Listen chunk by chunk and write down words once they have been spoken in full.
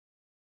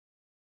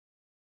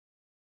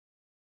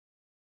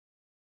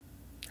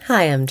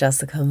Hi, I'm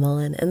Jessica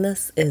Mullen, and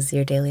this is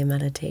your daily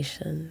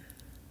meditation.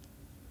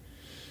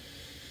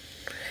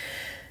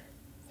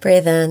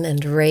 Breathe in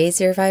and raise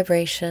your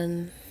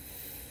vibration.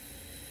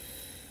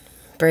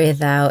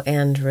 Breathe out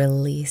and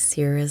release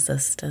your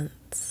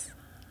resistance.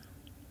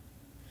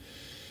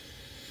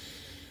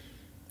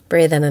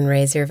 Breathe in and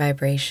raise your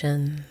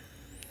vibration.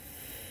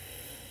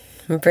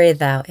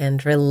 Breathe out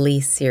and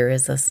release your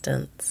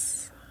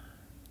resistance.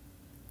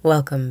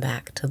 Welcome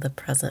back to the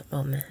present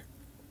moment,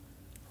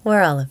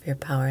 where all of your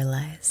power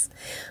lies,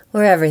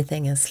 where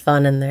everything is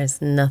fun and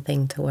there's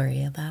nothing to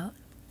worry about.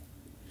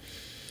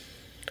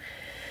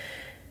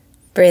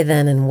 Breathe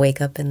in and wake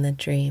up in the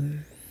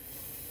dream.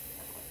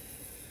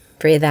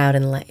 Breathe out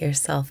and let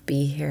yourself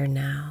be here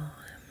now.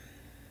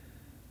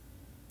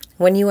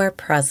 When you are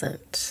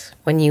present,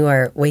 when you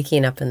are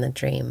waking up in the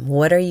dream,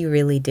 what are you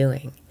really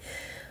doing?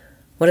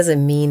 What does it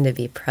mean to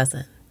be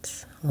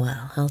present?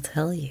 Well, I'll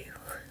tell you.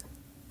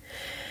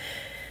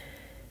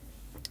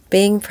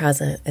 Being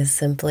present is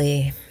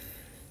simply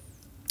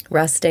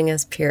resting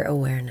as pure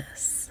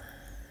awareness.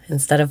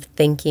 Instead of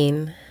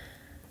thinking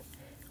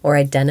or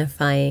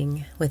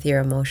identifying with your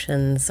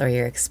emotions or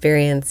your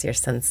experience, your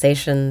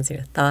sensations,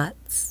 your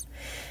thoughts,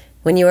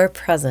 when you are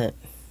present,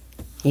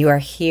 you are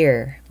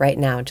here right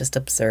now just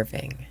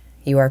observing.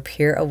 You are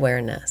pure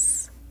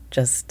awareness,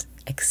 just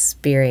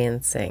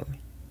experiencing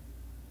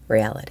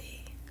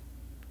reality.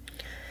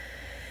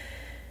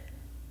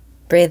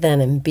 Breathe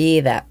in and be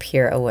that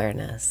pure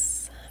awareness.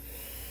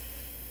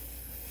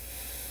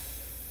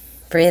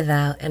 Breathe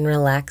out and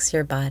relax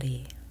your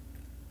body.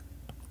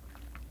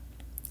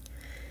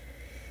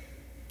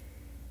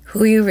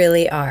 Who you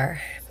really are,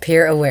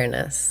 pure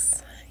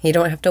awareness. You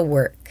don't have to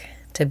work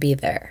to be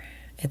there.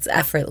 It's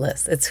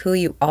effortless. It's who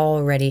you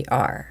already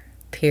are,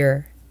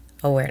 pure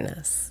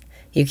awareness.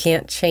 You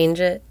can't change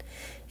it.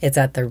 It's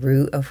at the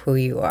root of who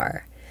you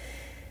are.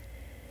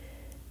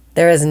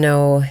 There is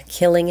no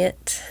killing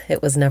it.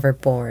 It was never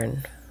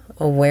born.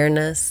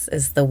 Awareness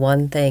is the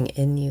one thing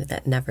in you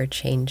that never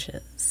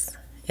changes.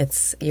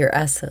 It's your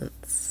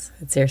essence.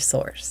 It's your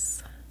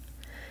source.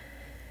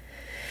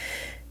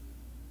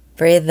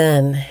 Breathe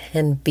in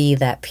and be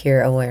that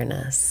pure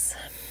awareness.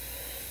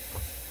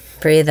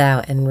 Breathe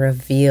out and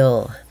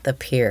reveal the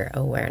pure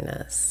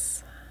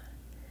awareness.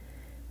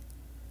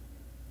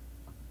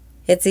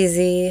 It's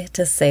easy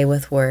to say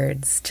with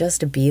words,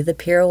 just be the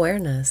pure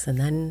awareness and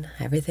then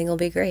everything will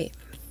be great.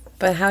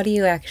 But how do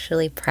you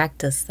actually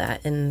practice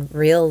that in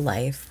real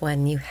life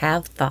when you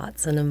have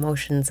thoughts and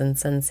emotions and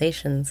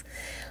sensations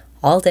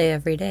all day,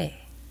 every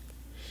day?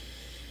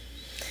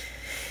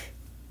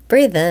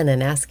 Breathe in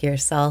and ask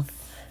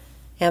yourself,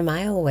 am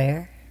I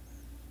aware?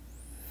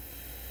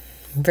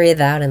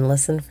 Breathe out and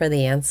listen for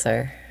the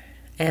answer.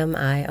 Am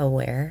I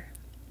aware?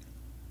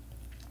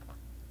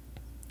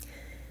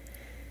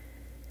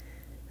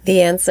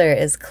 The answer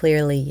is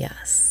clearly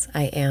yes,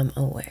 I am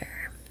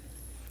aware.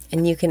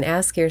 And you can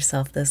ask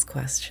yourself this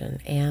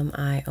question, am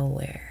I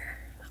aware?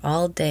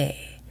 All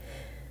day,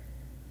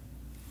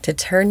 to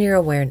turn your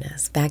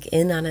awareness back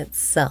in on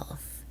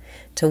itself,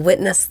 to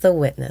witness the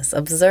witness,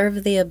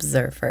 observe the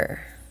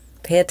observer,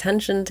 pay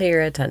attention to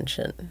your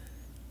attention.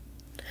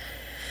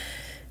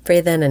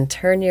 Breathe in and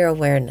turn your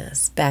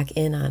awareness back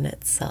in on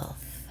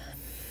itself.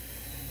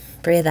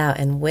 Breathe out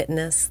and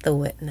witness the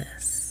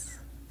witness.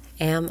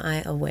 Am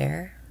I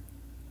aware?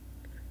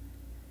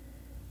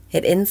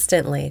 It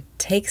instantly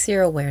takes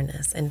your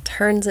awareness and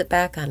turns it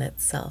back on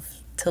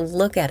itself to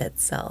look at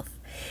itself.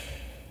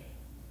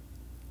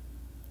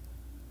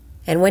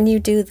 And when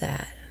you do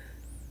that,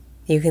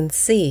 you can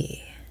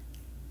see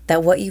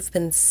that what you've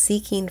been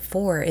seeking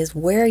for is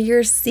where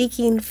you're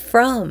seeking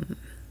from.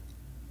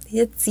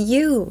 It's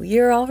you.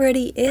 You're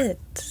already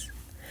it.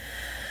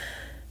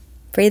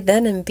 Breathe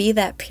in and be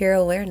that pure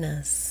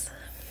awareness.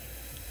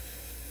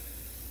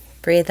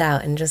 Breathe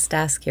out and just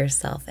ask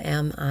yourself,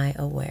 am I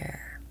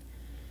aware?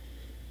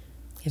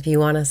 If you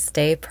want to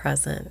stay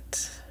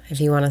present,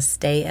 if you want to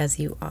stay as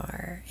you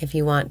are, if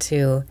you want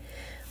to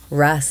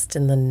rest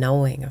in the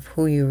knowing of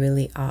who you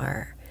really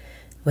are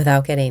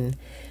without getting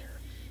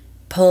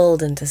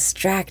pulled and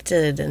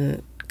distracted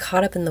and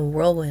caught up in the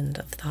whirlwind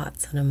of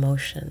thoughts and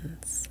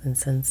emotions and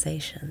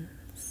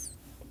sensations.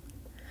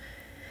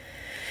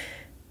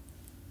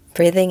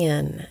 Breathing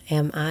in,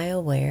 am I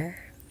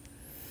aware?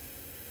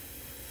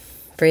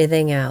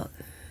 Breathing out,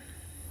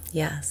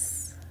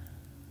 yes,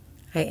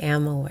 I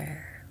am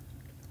aware.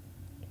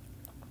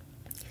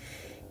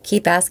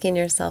 Keep asking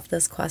yourself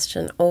this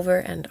question over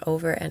and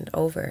over and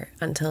over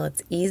until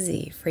it's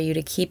easy for you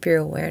to keep your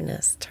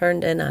awareness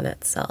turned in on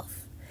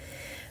itself.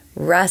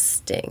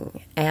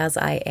 Resting as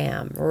I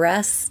am,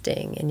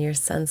 resting in your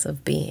sense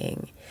of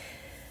being,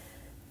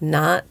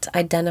 not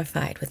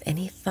identified with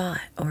any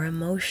thought or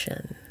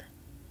emotion,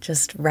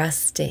 just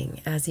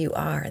resting as you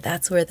are.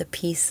 That's where the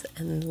peace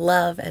and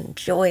love and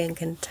joy and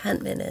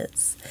contentment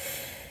is.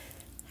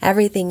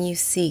 Everything you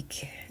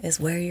seek is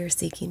where you're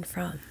seeking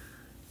from.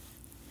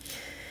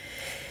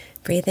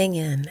 Breathing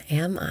in,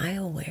 am I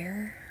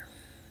aware?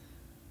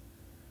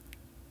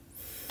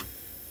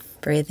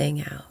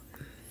 Breathing out,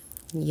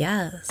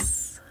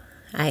 Yes,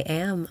 I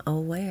am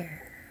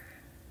aware.